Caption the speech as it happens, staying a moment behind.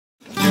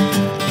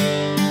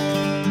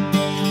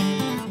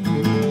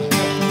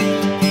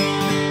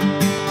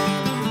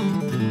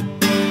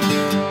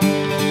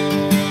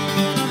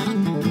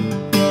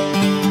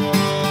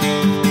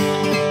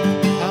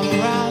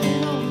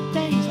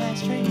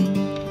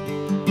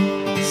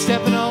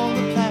stepping on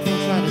the platform,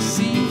 trying to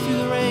see you through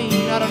the rain.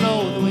 I don't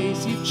know the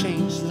ways you've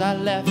changed since I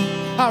left.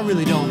 I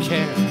really don't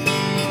care,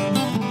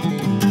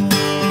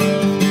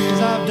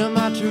 'cause I've done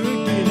my tour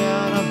of duty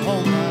now and I'm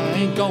home. I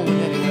ain't going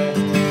anywhere.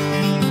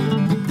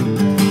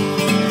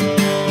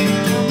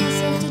 Taught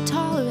myself to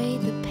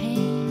tolerate the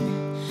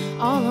pain,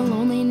 all the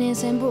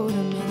loneliness and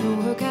boredom, and the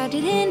work I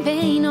did in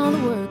vain, all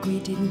the work we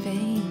did in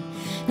vain.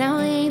 Now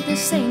I ain't the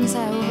same as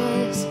I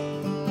was,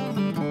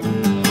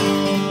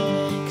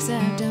 'cause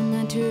I've done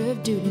my tour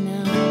of duty now.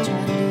 I'm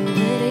trying to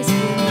do what they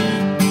say.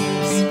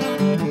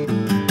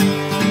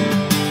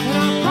 And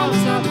I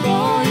promise not to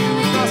bore you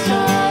with my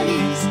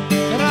stories,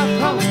 and I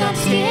promise not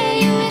to scare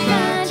you with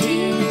my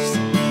tears,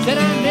 that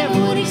I never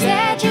would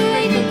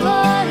exaggerate the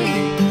glory.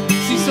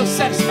 She's so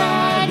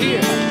satisfied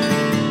here.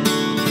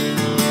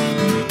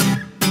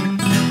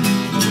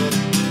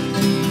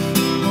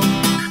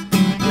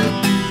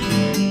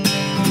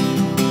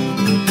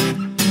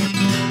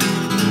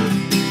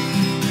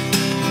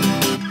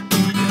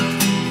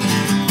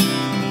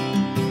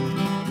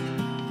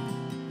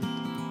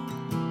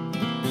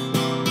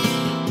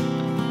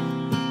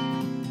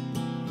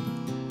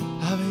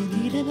 I've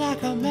been eating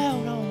like a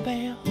melt on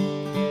bail,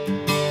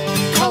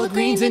 collard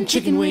greens and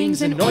chicken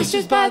wings and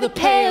oysters by the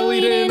pail,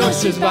 eating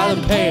oysters by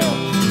the pail,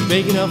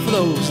 making up for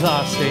those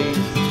lost days.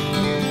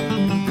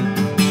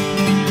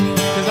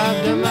 'Cause I've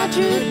done my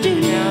tour of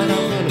duty now and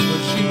I'm gonna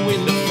put you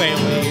in the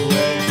family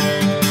way.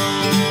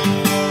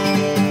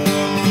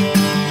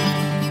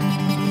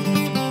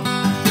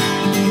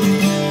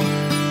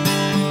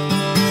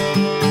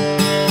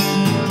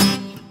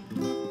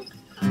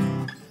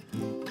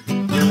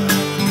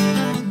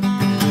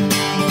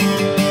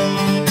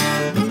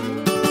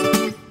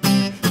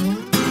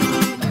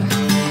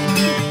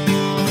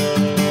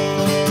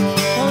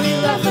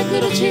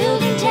 Little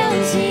children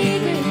telling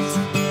secrets,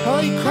 oh,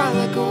 you cry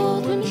like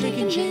gold when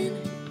drinking gin.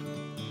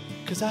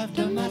 'Cause I've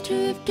done my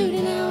tour of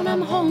duty now and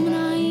I'm home and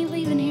I ain't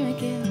leaving here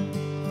again.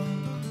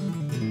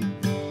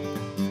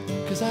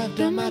 'Cause I've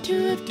done my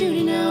tour of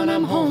duty now and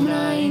I'm home and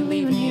I ain't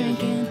leaving here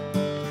again.